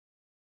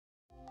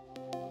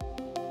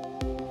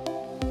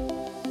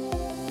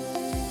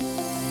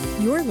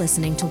You're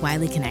listening to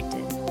Wiley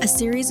Connected, a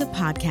series of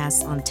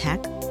podcasts on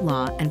tech,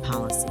 law, and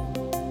policy.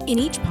 In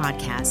each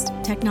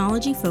podcast,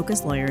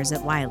 technology-focused lawyers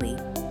at Wiley,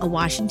 a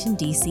Washington,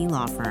 D.C.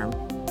 law firm,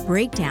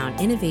 break down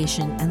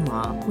innovation and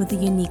law with a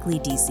uniquely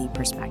D.C.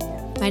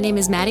 perspective. My name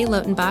is Maddie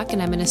Lautenbach,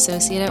 and I'm an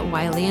associate at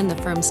Wiley in the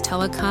firm's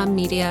telecom,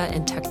 media,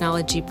 and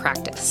technology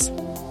practice.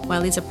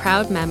 Wiley is a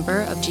proud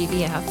member of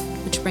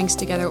GVF, which brings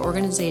together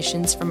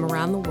organizations from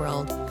around the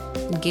world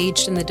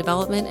engaged in the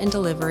development and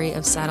delivery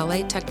of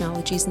satellite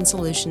technologies and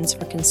solutions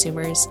for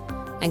consumers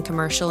and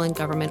commercial and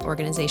government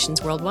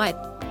organizations worldwide.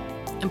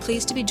 I'm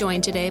pleased to be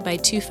joined today by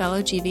two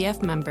fellow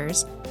GVF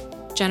members,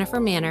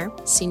 Jennifer Manner,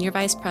 Senior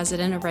Vice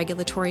President of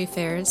Regulatory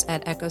Affairs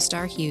at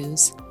EchoStar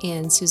Hughes,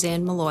 and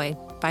Suzanne Malloy,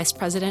 Vice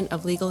President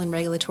of Legal and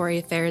Regulatory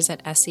Affairs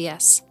at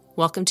SES.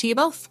 Welcome to you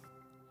both.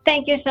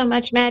 Thank you so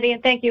much, Maddie,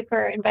 and thank you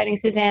for inviting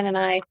Suzanne and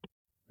I.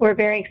 We're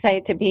very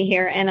excited to be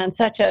here and on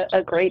such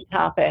a great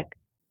topic.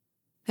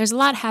 There's a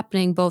lot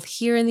happening both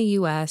here in the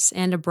U.S.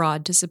 and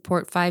abroad to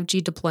support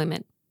 5G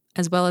deployment,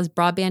 as well as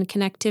broadband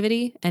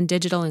connectivity and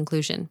digital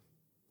inclusion.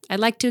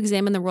 I'd like to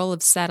examine the role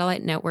of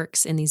satellite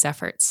networks in these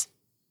efforts.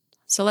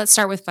 So let's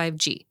start with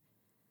 5G.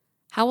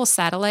 How will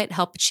satellite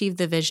help achieve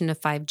the vision of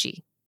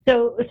 5G?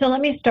 So let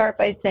me start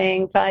by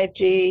saying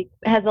 5G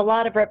has a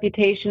lot of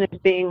reputation as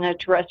being a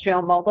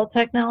terrestrial mobile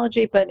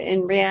technology, but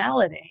in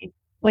reality,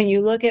 when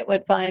you look at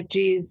what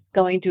 5G is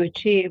going to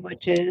achieve,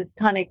 which is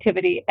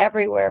connectivity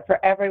everywhere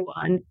for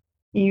everyone,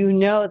 you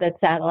know that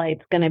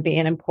satellite's going to be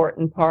an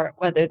important part,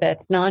 whether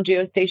that's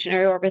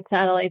non-geostationary orbit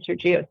satellites or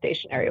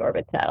geostationary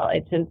orbit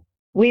satellites. And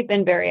we've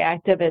been very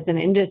active as an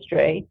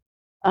industry,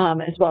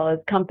 as well as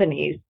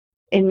companies,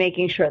 in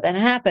making sure that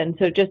happens.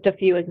 So just a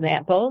few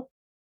examples.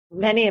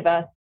 Many of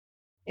us,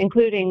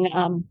 including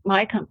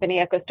my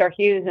company, EchoStar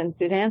Hughes, and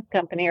Suzanne's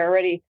company, are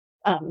already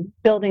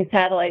building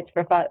satellites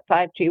for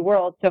 5G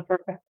world. So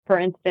for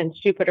instance,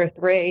 Jupiter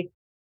 3,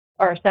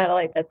 our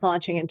satellite that's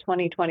launching in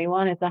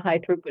 2021, is a high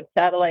throughput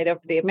satellite over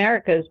the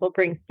Americas, will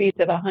bring speeds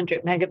of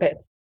 100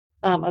 megabits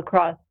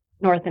across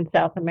North and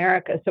South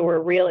America. So we're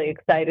really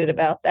excited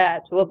about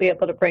that. So we'll be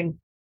able to bring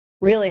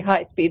really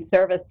high speed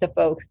service to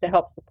folks to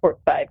help support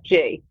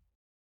 5G.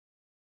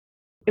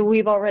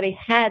 We've already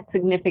had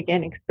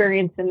significant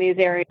experience in these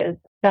areas.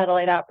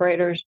 Satellite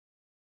operators,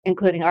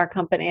 including our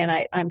company,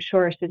 and I'm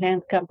sure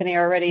Suzanne's company,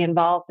 are already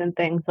involved in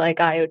things like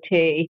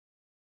IoT,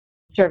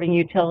 serving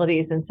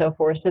utilities and so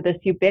forth. So this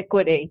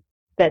ubiquity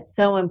that's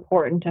so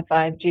important to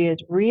 5G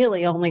is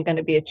really only going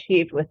to be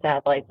achieved with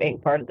satellite being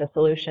part of the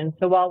solution.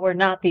 So while we're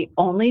not the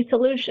only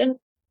solution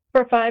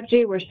for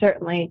 5G, we're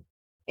certainly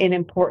an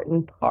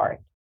important part.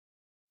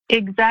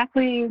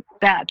 Exactly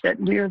that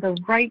we're the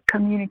right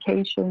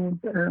communications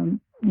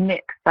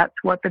mix. That's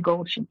what the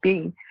goal should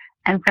be.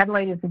 And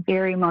satellite is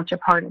very much a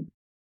part of it.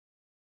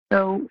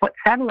 So what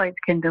satellites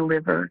can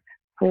deliver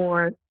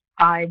for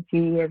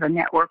 5G as a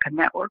network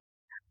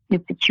is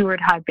secured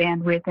high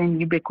bandwidth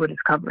and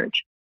ubiquitous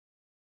coverage.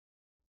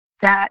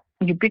 That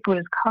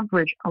ubiquitous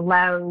coverage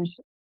allows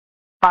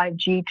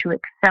 5G to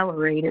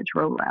accelerate its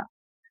rollout.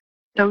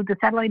 So the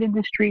satellite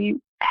industry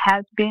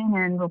has been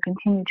and will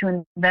continue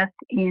to invest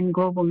in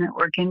global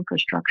network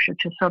infrastructure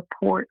to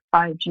support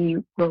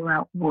 5G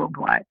rollout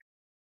worldwide.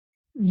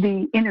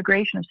 The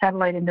integration of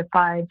satellite into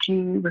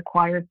 5G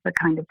requires the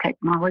kind of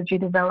technology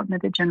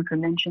development that Jennifer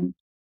mentioned.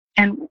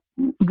 And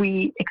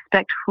we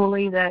expect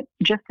fully that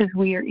just as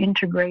we are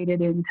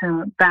integrated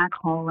into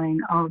backhauling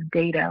of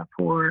data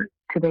for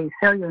today's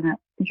cellular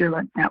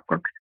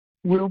networks,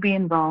 we'll be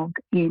involved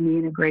in the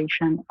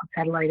integration of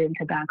satellite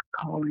into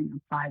backhauling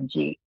of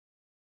 5G.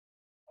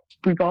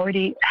 We've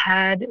already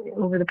had,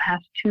 over the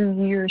past 3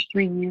 years,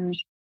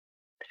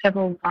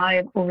 several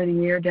live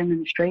over-the-air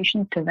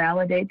demonstrations to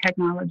validate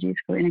technologies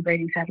for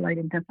integrating satellite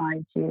into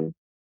 5G.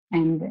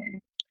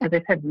 And as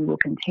I said, we will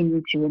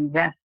continue to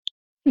invest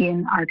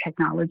in our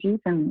technologies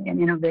and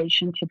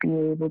innovation to be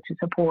able to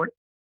support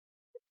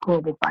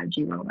global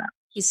 5G rollout.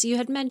 So you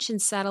had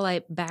mentioned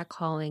satellite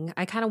backhauling.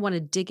 I kind of want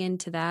to dig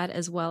into that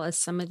as well as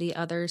some of the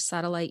other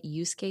satellite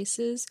use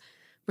cases.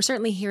 We're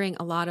certainly hearing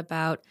a lot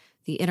about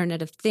the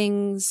Internet of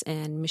Things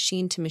and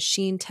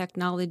machine-to-machine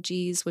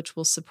technologies, which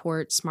will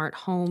support smart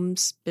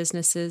homes,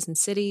 businesses and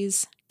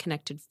cities,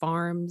 connected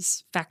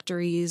farms,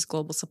 factories,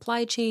 global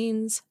supply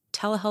chains,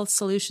 telehealth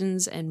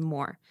solutions, and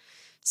more.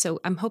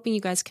 So I'm hoping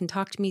you guys can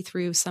talk to me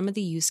through some of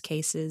the use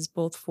cases,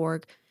 both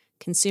for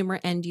consumer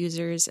end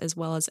users as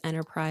well as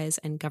enterprise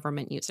and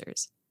government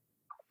users.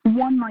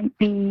 One might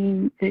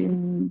be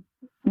the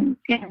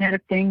Internet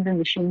of Things and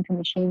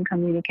machine-to-machine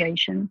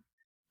communication.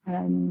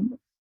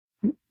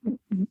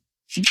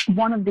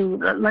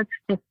 Let's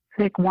just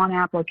pick one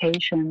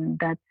application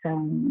that's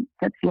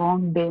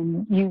long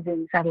been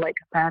using satellite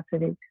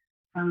capacity,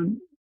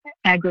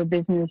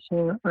 agribusiness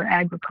or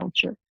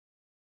agriculture.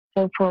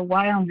 So for a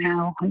while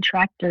now, on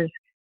tractors,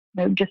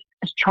 just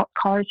as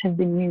cars have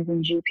been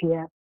using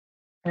GPS,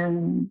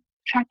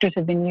 tractors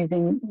have been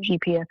using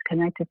GPS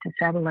connected to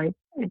satellite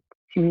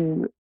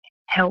to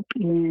help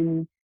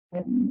in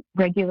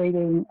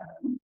regulating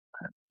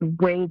the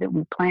way that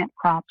we plant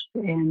crops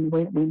and the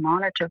way that we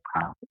monitor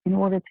crops in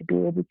order to be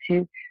able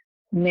to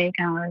make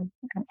our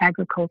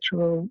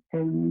agricultural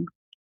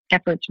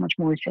efforts much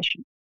more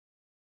efficient.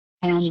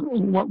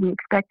 And what we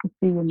expect to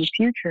see in the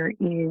future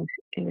is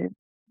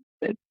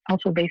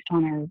also based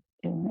on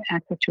our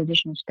access to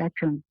additional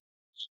spectrum,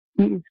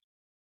 is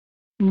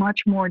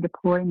much more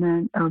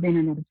deployment of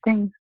Internet of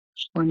Things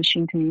or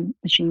machine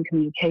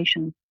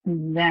communications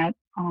that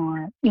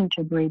are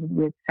integrated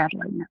with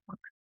satellite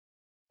networks.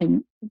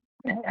 And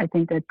I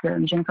think that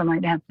Jennifer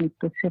might have some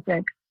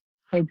specific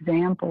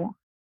example,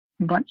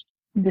 but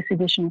this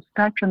additional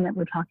spectrum that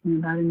we're talking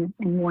about and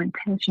more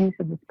intense use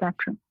of the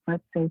spectrum,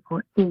 let's say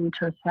for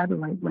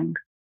inter-satellite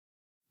links,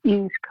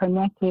 is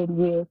connected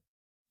with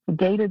the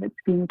data that's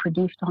being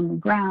produced on the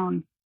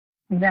ground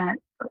that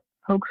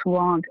folks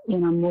want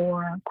in a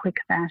more quick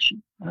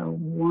fashion.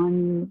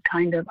 One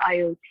kind of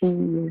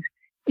IoT is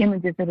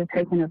images that are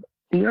taken of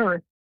the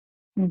Earth,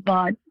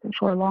 but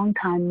for a long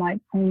time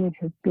might only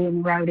have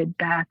been routed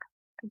back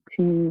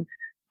to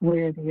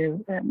where they're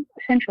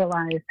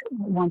centralized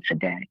once a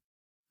day.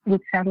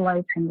 With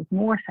satellites and with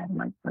more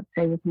satellites, let's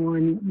say with more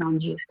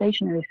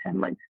non-geostationary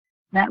satellites,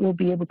 that will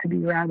be able to be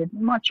routed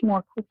much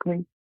more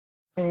quickly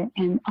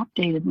and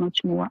updated much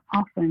more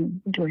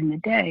often during the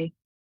day.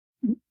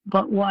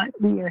 But what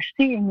we are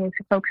seeing is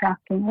folks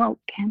asking, well,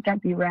 can't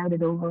that be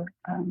routed over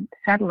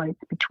satellites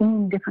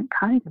between different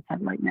kinds of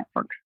satellite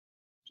networks,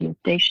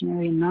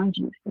 geostationary and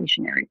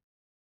non-geostationary,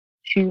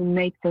 to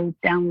make those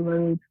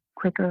downloads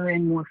quicker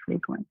and more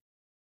frequent?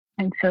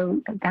 And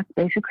so that's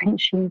basically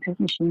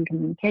machine-to-machine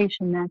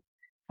communication. That's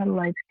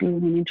satellites being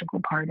an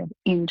integral part of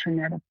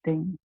Internet of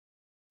Things.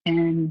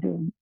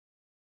 And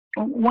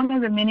one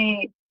of the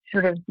many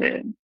sort of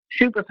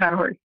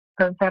superpowers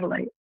of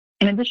satellite,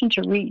 in addition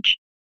to reach,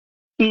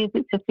 is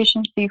its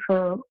efficiency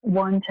for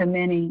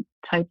one-to-many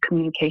type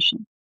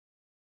communication.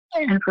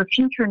 And for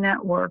future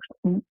networks,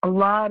 a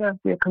lot of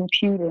the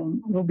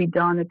computing will be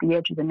done at the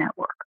edge of the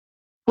network,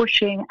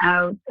 pushing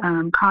out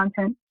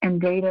content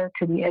and data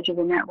to the edge of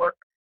the network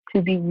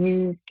to be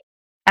used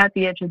at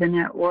the edge of the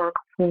network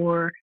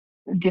for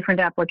different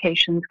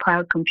applications,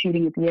 cloud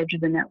computing at the edge of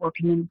the network,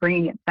 and then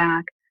bringing it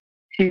back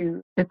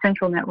to the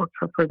central network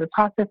for further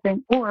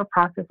processing or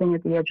processing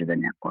at the edge of the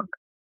network.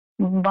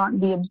 But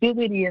the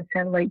ability of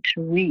satellite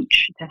to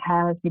reach, to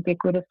have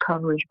ubiquitous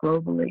coverage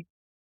globally,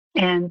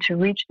 and to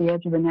reach the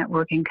edge of the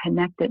network and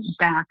connect it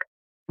back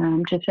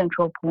to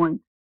central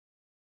points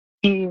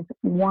is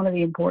one of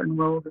the important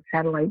roles of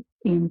satellite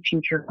in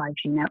future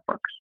 5G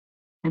networks.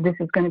 And this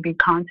is going to be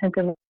content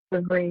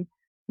delivery.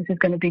 This is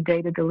going to be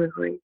data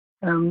delivery.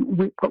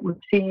 What we're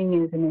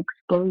seeing is an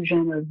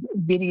explosion of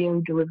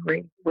video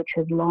delivery, which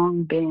has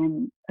long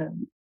been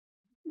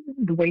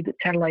the way that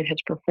satellite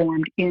has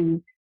performed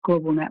in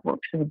global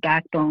networks, as a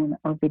backbone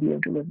of video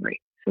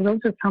delivery. So those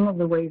are some of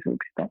the ways we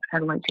expect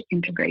satellite to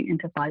integrate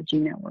into 5G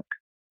networks.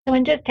 So,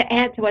 and just to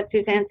add to what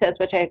Suzanne says,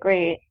 which I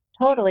agree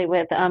totally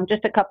with,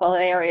 just a couple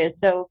of areas.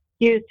 So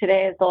Hughes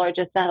today is the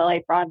largest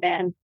satellite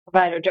broadband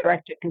provider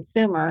direct to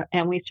consumer,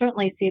 and we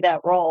certainly see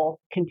that role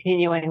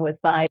continuing with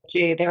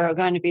 5G. There are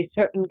going to be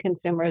certain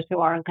consumers who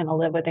aren't going to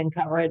live within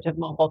coverage of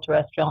mobile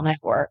terrestrial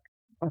network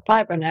or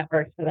fiber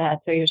networks for that.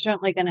 So you're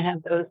certainly going to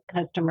have those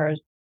customers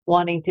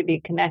wanting to be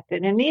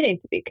connected and needing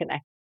to be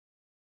connected.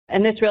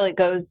 And this really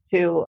goes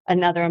to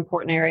another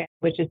important area,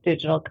 which is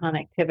digital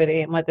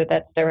connectivity, and whether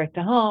that's direct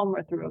to home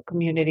or through a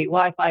community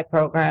Wi-Fi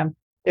program.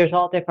 There's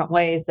all different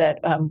ways that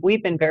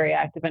we've been very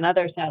active, and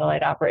other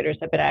satellite operators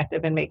have been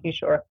active in making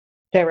sure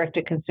direct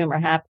to consumer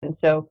happens.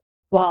 So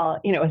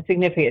while, a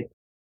significant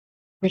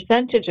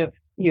percentage of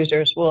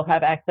users will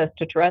have access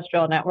to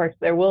terrestrial networks,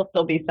 there will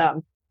still be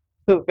some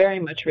who very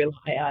much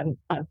rely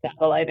on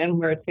satellite, and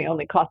where it's the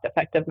only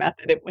cost-effective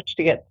method in which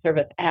to get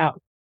service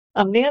out.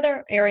 The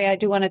other area I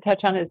do want to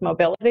touch on is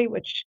mobility,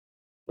 which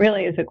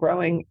really is a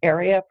growing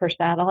area for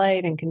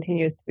satellite and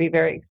continues to be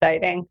very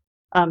exciting.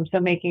 So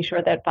making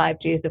sure that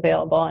 5G is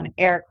available on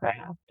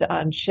aircraft,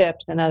 on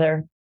ships, and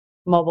other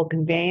mobile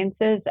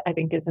conveyances, I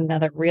think, is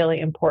another really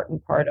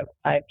important part of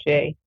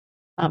 5G.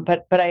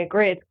 But I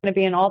agree, it's going to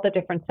be in all the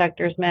different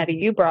sectors, Maddie,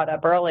 you brought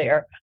up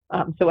earlier.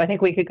 So I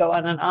think we could go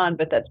on and on,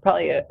 but that's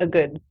probably a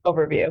good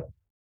overview.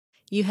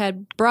 You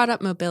had brought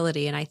up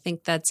mobility, and I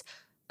think that's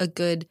a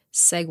good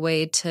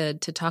segue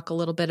to talk a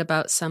little bit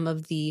about some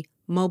of the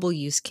mobile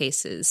use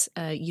cases.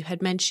 You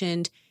had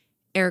mentioned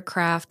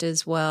aircraft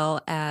as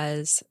well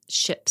as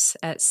ships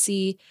at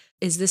sea.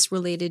 Is this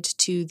related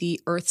to the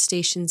Earth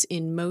Stations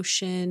in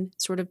Motion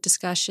sort of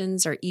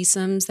discussions, or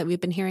ESIMs that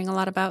we've been hearing a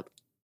lot about?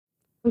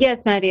 Yes,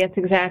 Maddie, that's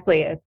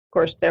exactly it. Of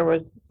course, there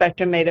was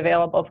spectrum made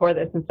available for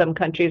this, and some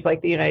countries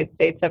like the United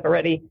States have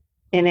already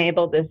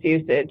enabled this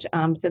usage.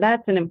 So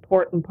that's an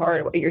important part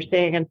of what you're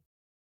saying.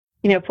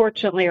 And,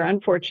 fortunately or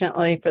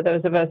unfortunately, for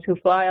those of us who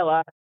fly a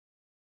lot,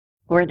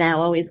 we're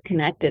now always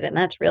connected, and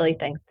that's really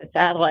thanks to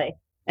satellite.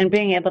 And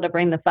being able to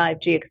bring the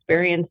 5G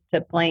experience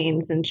to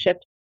planes and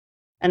ships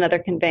and other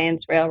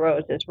conveyance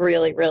railroads is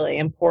really, really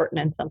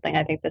important, and something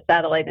I think the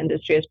satellite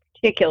industry is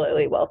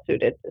particularly well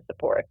suited to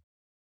support.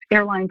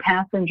 airline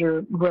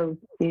passenger growth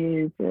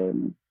is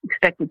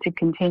expected to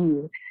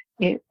continue.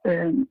 It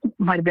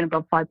might have been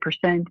about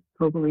 5%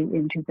 globally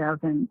in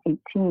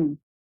 2018.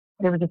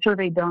 There was a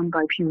survey done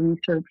by Pew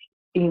Research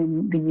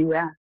in the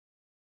U.S.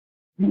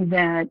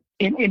 that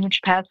in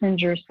which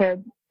passengers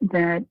said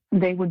that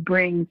they would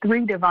bring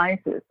 3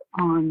 devices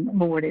on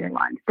board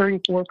airlines.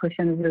 34%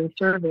 of those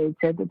surveyed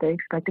said that they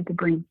expected to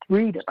bring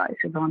 3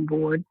 devices on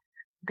board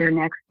their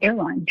next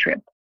airline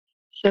trip.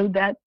 So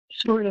that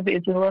sort of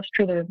is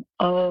illustrative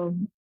of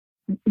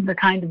the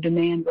kind of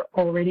demand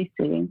we're already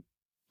seeing.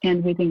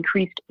 And with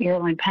increased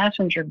airline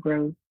passenger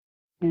growth,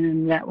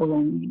 and that will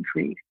only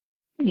increase.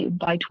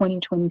 By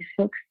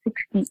 2026,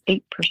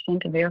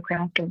 68% of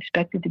aircraft are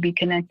expected to be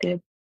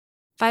connected.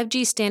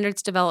 5G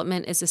standards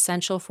development is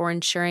essential for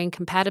ensuring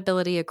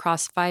compatibility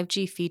across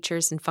 5G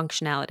features and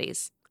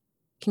functionalities.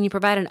 Can you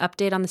provide an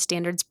update on the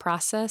standards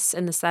process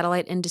and the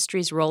satellite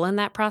industry's role in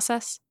that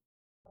process?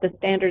 The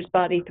standards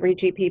body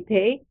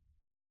 3GPP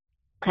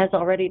has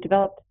already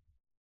developed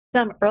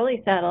some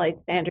early satellite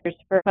standards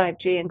for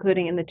 5G,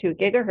 including in the 2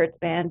 gigahertz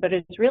band, but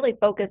it's really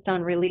focused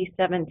on Release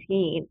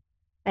 17.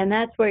 And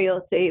that's where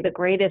you'll see the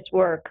greatest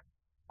work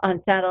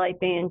on satellite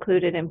being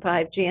included in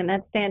 5G, and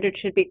that standard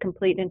should be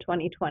complete in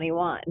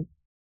 2021.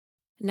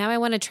 Now I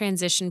want to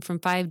transition from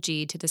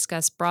 5G to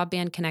discuss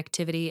broadband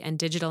connectivity and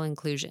digital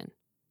inclusion.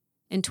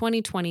 In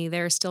 2020,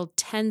 there are still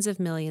tens of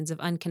millions of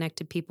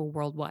unconnected people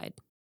worldwide.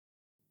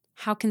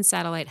 How can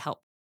satellite help?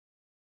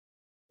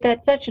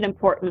 That's such an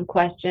important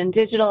question.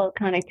 Digital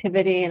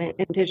connectivity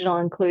and digital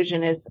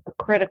inclusion is a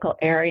critical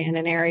area, and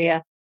an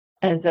area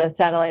as a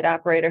satellite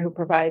operator who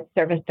provides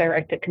service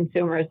direct to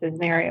consumers is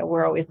an area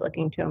we're always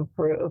looking to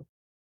improve.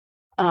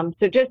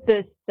 So just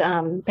this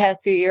past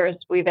few years,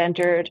 we've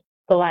entered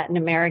the Latin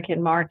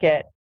American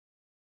market,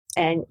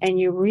 and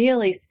you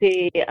really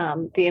see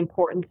the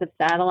importance of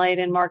satellite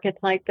in markets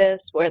like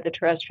this, where the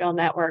terrestrial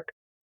network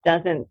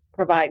doesn't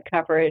provide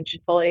coverage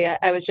fully.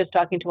 I was just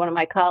talking to one of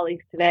my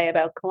colleagues today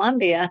about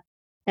Colombia,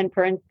 and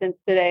for instance,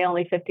 today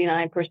only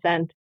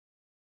 59%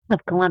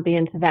 of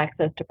Colombians have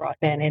access to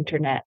broadband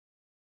internet.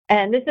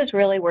 And this is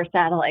really where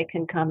satellite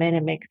can come in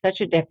and make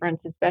such a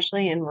difference,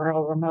 especially in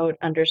rural, remote,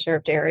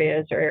 underserved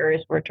areas or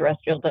areas where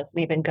terrestrial doesn't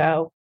even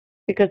go.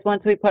 Because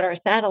once we put our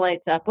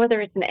satellites up, whether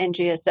it's an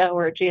NGSO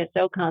or a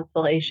GSO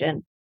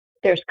constellation,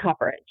 there's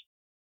coverage.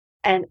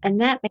 And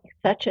that makes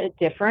such a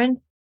difference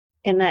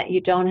in that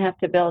you don't have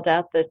to build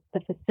out the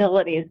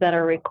facilities that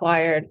are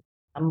required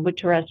with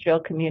terrestrial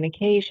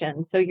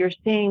communication. So you're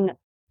seeing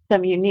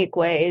some unique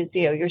ways.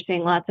 You're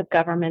seeing lots of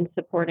governments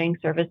supporting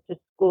service to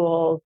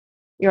schools.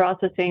 You're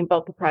also seeing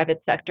both the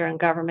private sector and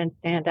government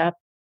stand up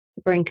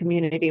to bring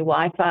community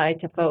Wi-Fi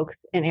to folks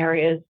in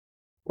areas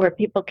where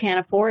people can't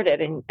afford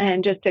it.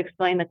 And just to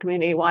explain the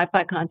community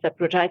Wi-Fi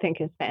concept, which I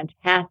think is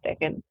fantastic,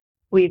 and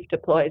we've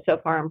deployed so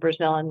far in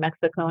Brazil and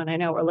Mexico, and I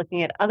know we're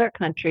looking at other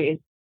countries,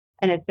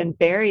 and it's been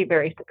very,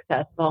 very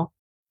successful.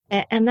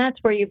 And that's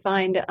where you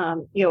find,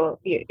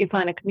 you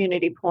find a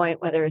community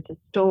point, whether it's a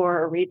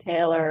store, a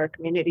retailer, a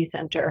community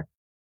center,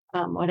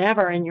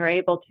 whatever, and you're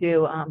able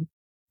to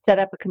set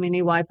up a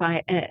community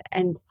Wi-Fi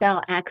and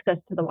sell access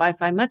to the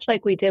Wi-Fi, much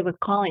like we did with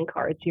calling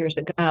cards years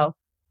ago,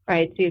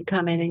 right? So you'd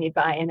come in and you'd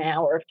buy an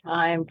hour of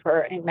time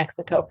in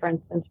Mexico, for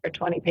instance, for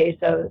 20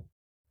 pesos,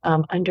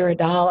 under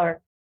 $1,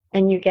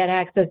 and you get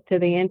access to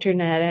the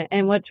internet.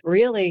 And what's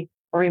really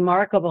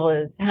remarkable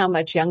is how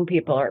much young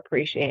people are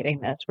appreciating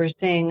this. We're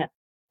seeing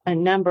a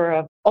number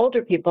of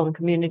older people in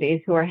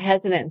communities who are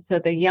hesitant. So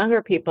the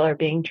younger people are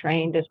being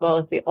trained as well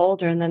as the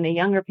older, and then the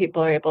younger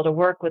people are able to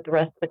work with the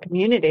rest of the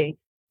community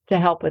to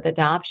help with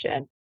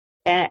adoption.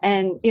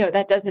 And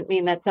that doesn't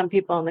mean that some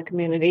people in the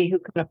community who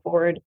can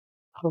afford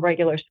a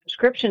regular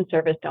subscription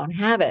service don't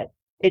have it.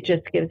 It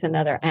just gives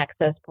another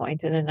access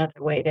point and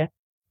another way to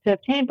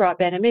obtain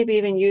broadband, and maybe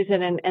even use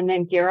it and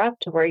then gear up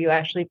to where you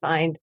actually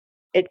find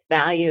its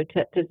value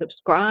to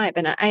subscribe.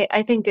 And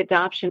I think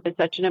adoption is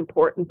such an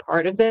important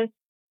part of this,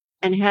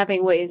 and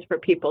having ways for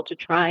people to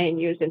try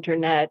and use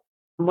internet,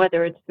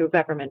 whether it's through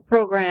government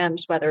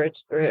programs, whether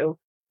it's through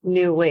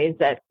new ways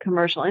that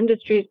commercial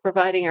industry is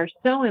providing, are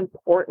so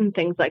important.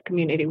 Things like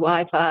community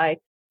Wi-Fi,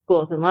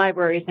 schools and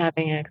libraries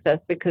having access,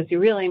 because you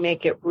really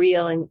make it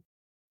real and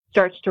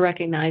starts to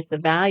recognize the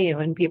value,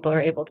 and people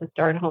are able to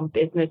start home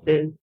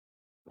businesses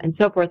and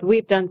so forth.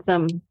 We've done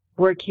some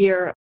work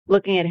here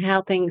looking at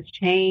how things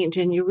change,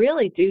 and you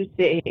really do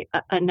see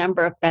a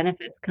number of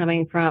benefits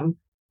coming from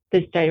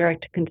this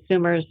direct to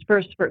consumers.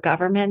 First, for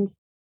governments,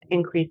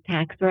 increased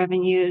tax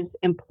revenues,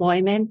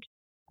 employment.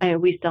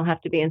 We still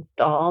have to be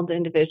installed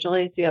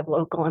individually, so you have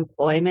local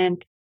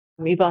employment.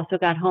 We've also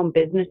got home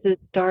businesses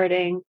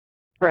starting,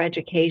 for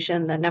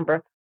education, the number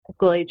of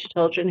school-age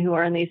children who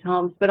are in these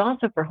homes, but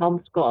also for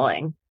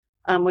homeschooling,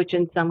 which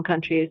in some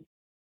countries,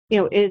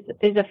 is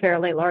a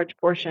fairly large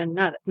portion,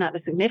 not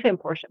a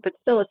significant portion, but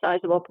still a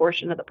sizable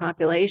portion of the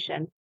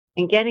population.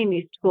 And getting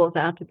these tools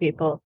out to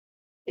people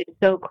is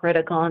so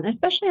critical, and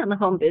especially on the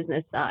home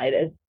business side,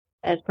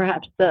 as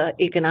perhaps the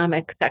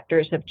economic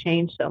sectors have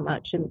changed so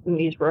much in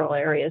these rural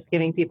areas,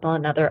 giving people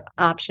another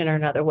option or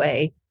another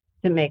way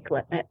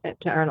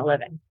to earn a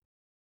living.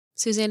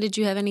 Suzanne, did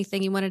you have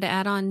anything you wanted to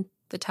add on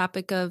the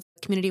topic of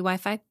community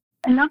Wi-Fi?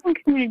 And not on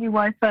community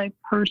Wi-Fi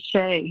per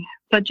se,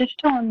 but just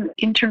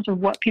in terms of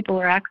what people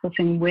are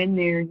accessing when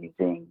they're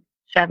using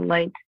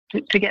satellites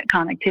to get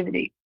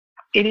connectivity.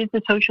 It is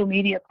the social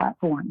media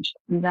platforms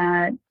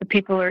that the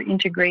people are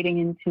integrating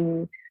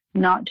into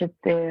not just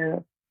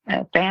their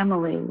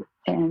family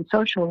and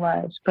social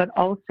lives, but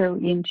also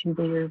into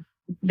their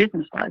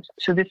business lives.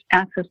 So this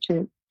access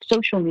to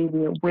social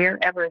media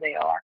wherever they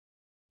are,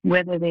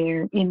 whether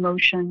they're in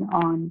motion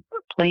on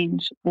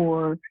planes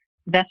or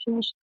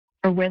vessels,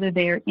 or whether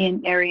they're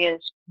in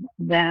areas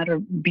that are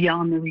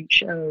beyond the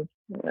reach of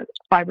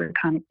fiber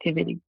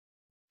connectivity.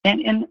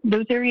 And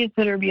those areas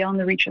that are beyond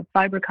the reach of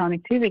fiber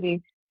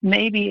connectivity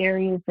may be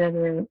areas that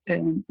are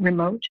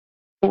remote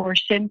or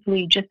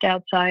simply just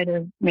outside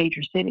of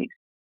major cities.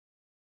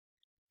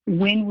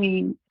 When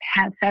we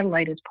have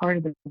satellite as part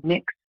of the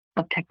mix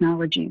of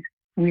technologies,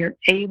 we are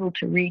able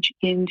to reach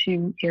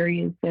into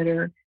areas that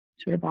are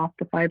sort of off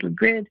the fiber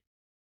grid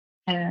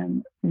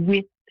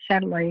with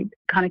satellite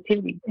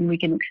connectivity, and we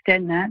can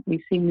extend that.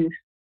 We've seen this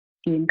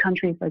in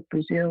countries like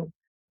Brazil.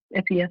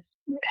 SES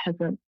has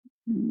a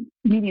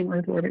medium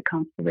Earth orbit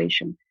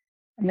constellation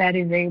that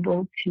is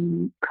able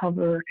to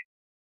cover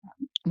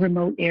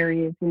remote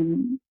areas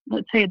in,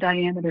 let's say, a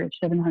diameter of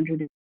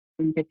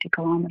 750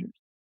 kilometers.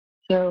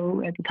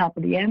 So at the top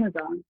of the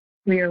Amazon,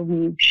 where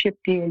we've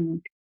shipped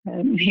in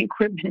the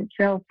equipment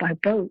itself by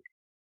boat,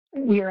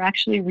 we are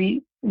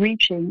actually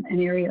reaching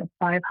an area of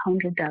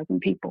 500,000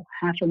 people,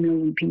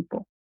 500,000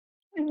 people.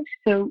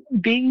 So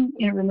being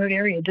in a remote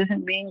area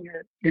doesn't mean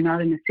you're not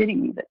in a city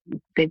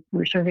even.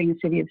 We're serving a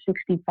city of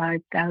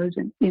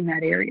 65,000 in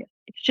that area.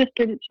 It's just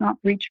that it's not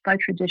reached by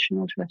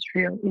traditional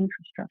terrestrial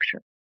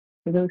infrastructure.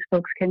 So those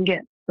folks can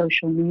get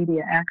social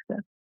media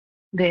access.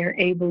 They're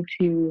able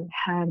to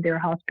have their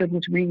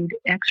hospitals read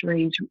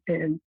X-rays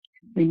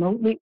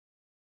remotely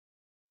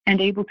and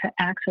able to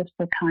access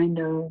the kind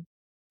of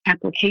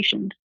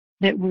applications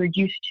that we're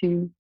used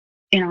to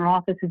in our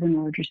offices in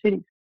larger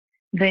cities.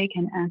 They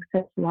can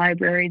access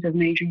libraries of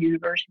major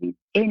universities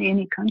in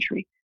any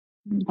country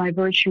by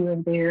virtue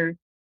of the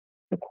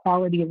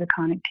quality of the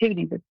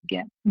connectivity that they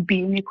get,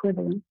 being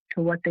equivalent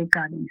to what they've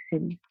got in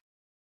cities.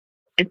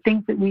 The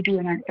things that we do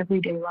in our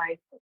everyday life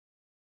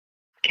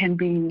can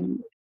be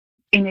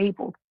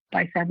enabled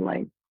by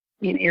satellite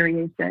in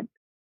areas that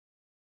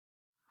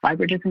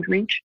fiber doesn't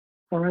reach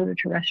or other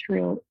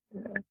terrestrial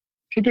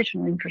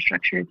traditional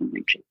infrastructure isn't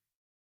reaching.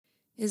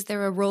 Is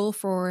there a role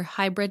for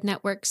hybrid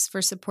networks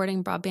for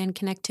supporting broadband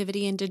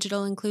connectivity and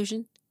digital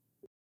inclusion?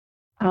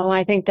 Oh,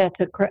 I think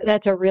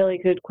that's a really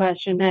good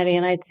question, Maddie,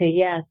 and I'd say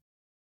yes.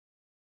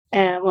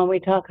 And when we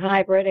talk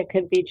hybrid, it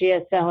could be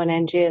GSO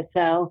and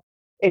NGSO.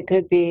 It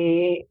could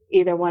be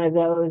either one of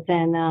those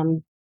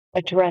and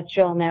a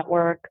terrestrial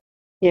network,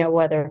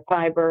 whether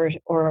fiber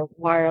or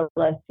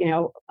wireless.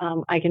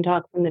 I can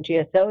talk from the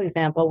GSO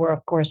example. We're,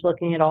 of course,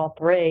 looking at all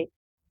three.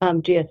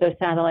 GSO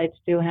satellites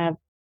do have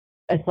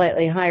a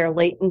slightly higher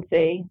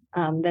latency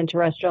than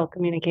terrestrial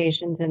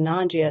communications and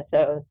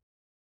non-GSOs.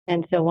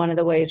 And so one of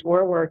the ways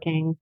we're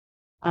working,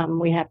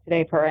 we have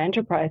today for our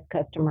enterprise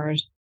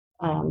customers,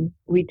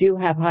 we do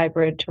have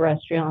hybrid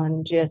terrestrial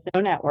and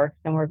GSO networks,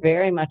 and we're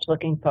very much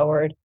looking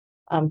forward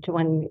to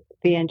when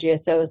the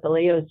NGSOs, the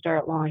LEOs,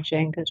 start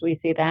launching, because we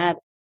see that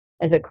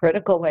as a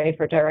critical way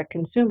for direct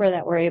consumer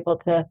that we're able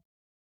to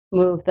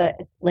move the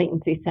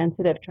latency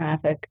sensitive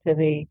traffic to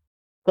the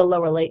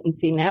lower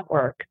latency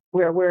network,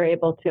 where we're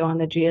able to, on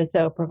the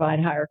GSO, provide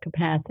higher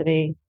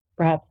capacity,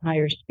 perhaps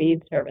higher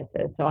speed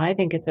services. So I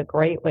think it's a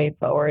great way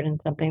forward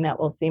and something that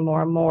we'll see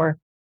more and more,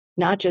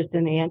 not just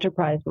in the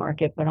enterprise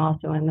market, but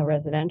also in the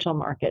residential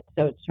market.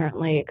 So it's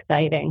certainly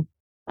exciting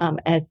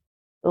as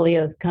the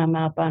LEOs come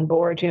up on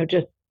board.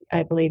 Just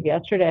I believe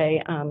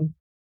yesterday,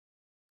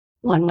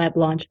 OneWeb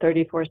launched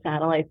 34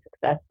 satellites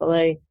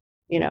successfully.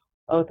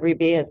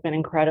 O3b has been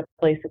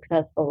incredibly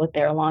successful with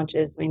their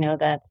launches. We know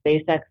that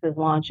SpaceX is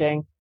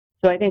launching.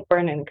 So I think we're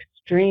in an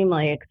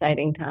extremely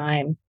exciting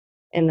time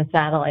in the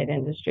satellite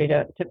industry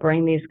to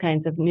bring these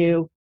kinds of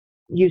new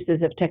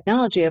uses of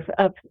technology,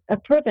 of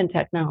proven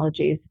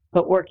technologies,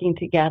 but working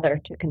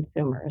together to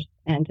consumers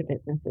and to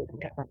businesses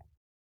and government.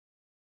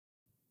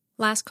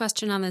 Last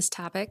question on this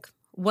topic.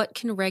 What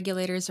can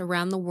regulators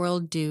around the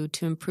world do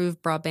to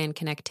improve broadband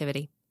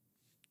connectivity?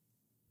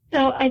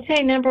 So I'd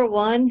say number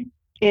one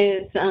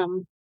is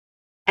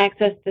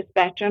access to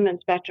spectrum and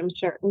spectrum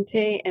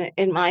certainty,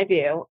 in my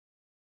view.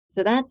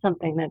 So that's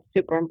something that's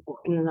super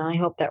important, and I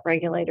hope that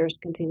regulators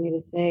continue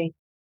to see.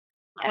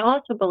 I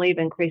also believe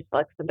increased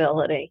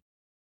flexibility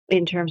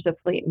in terms of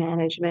fleet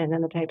management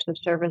and the types of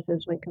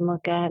services we can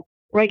look at.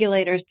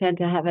 Regulators tend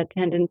to have a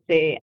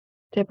tendency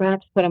to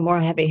perhaps put a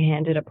more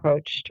heavy-handed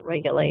approach to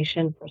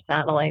regulation for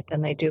satellite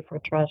than they do for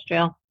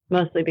terrestrial,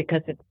 mostly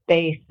because it's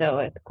space, so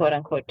it's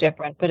quote-unquote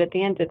different. But at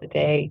the end of the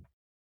day,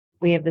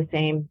 we have the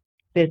same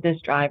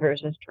business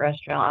drivers as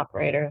terrestrial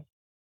operators,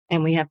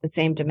 and we have the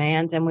same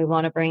demands, and we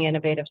want to bring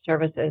innovative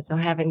services. So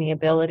having the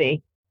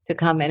ability to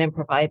come in and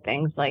provide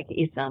things like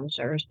eSIMs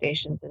or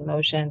stations in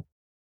motion,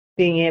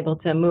 being able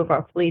to move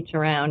our fleets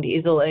around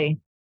easily,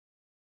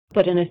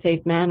 but in a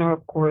safe manner,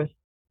 of course,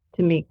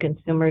 to meet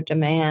consumer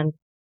demand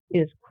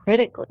is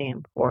critically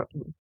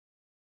important.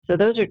 So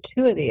those are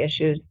two of the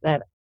issues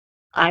that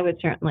I would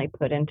certainly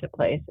put into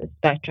place: is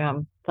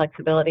spectrum,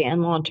 flexibility,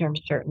 and long-term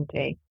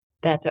certainty.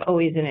 That's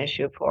always an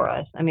issue for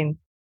us. I mean,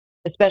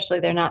 especially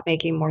they're not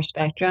making more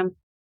spectrum,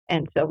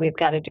 and so we've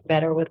got to do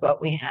better with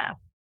what we have.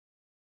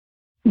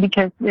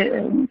 Because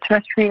the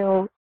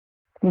terrestrial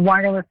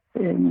wireless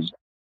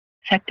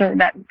sector,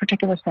 that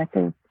particular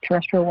sector,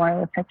 terrestrial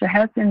wireless sector,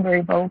 has been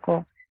very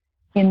vocal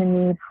in the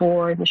need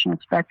for additional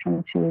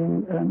spectrum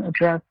to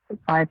address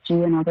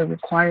 5G and other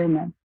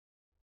requirements.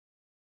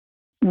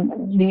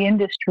 The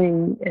industry,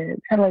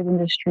 satellite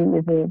industry,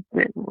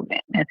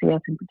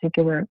 SES in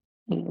particular,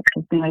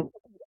 has been a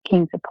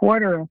keen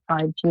supporter of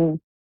 5G.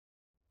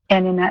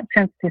 And in that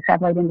sense, the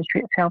satellite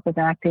industry itself is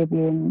active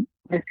in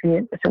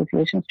industry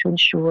associations to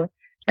ensure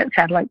that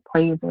satellite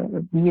plays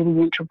a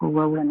really integral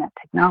role in that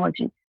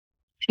technology.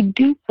 To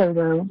do so,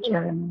 though,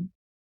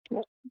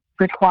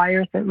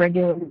 requires that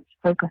regulators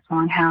focus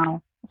on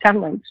how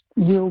satellites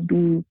will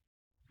be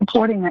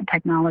supporting that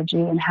technology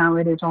and how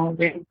it is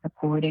already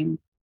supporting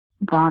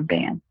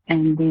broadband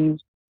and the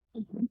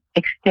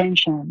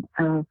extension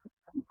of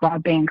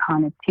broadband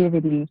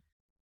connectivity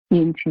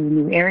into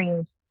new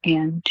areas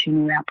and to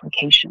new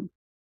applications.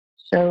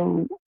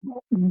 So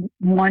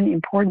one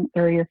important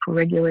area for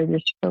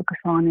regulators to focus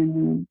on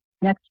in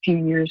the next few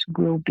years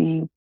will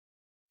be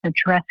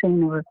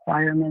addressing the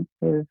requirements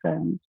of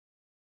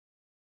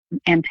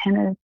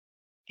antennas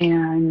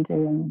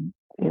and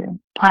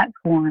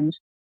platforms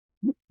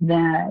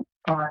that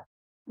are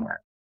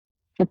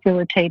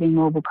facilitating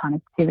mobile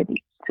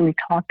connectivity. So we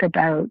talked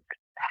about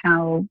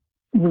how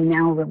we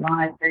now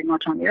rely very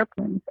much on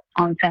airplanes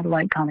on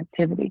satellite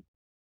connectivity.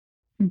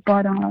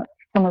 But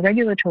from a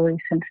regulatory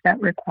sense, that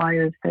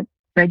requires that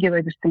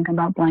regulators think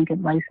about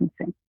blanket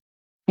licensing,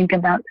 think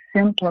about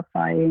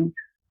simplifying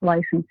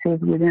licenses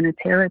within a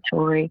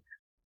territory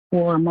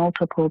for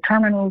multiple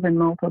terminals and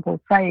multiple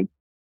sites,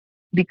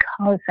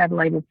 because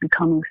satellite is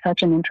becoming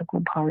such an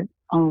integral part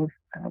of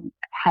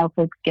how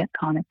folks get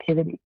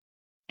connectivity.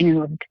 And in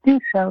order to do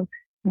so,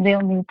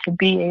 they'll need to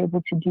be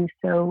able to do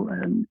so,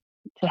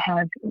 to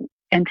have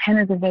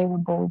antennas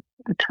available,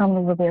 the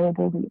terminals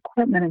available, the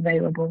equipment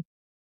available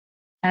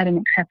at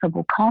an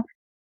accessible cost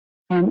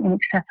and in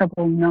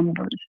accessible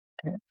numbers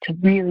to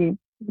really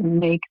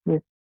make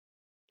this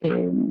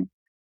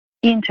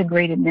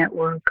integrated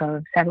network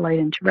of satellite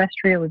and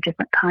terrestrial, with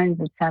different kinds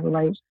of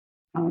satellites,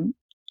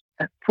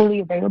 fully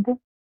available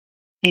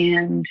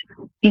and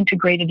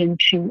integrated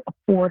into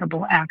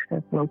affordable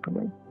access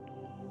locally.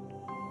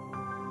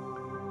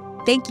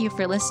 Thank you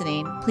for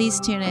listening. Please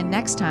tune in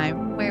next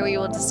time, where we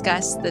will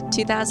discuss the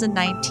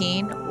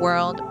 2019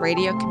 World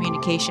Radio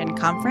Communication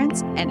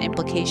Conference and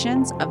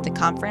implications of the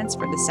conference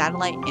for the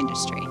satellite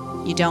industry.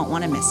 You don't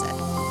want to miss it.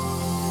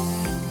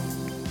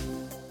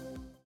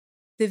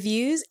 The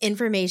views,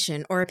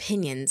 information, or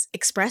opinions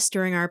expressed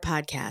during our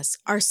podcast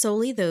are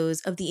solely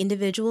those of the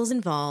individuals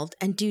involved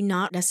and do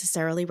not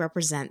necessarily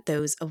represent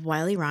those of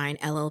Wiley-Rein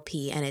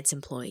LLP and its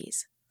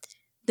employees.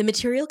 The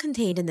material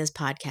contained in this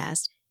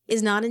podcast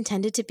is not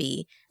intended to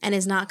be and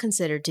is not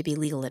considered to be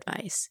legal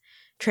advice.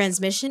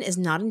 Transmission is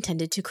not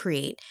intended to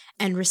create,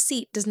 and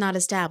receipt does not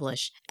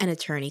establish an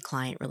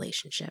attorney-client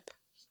relationship.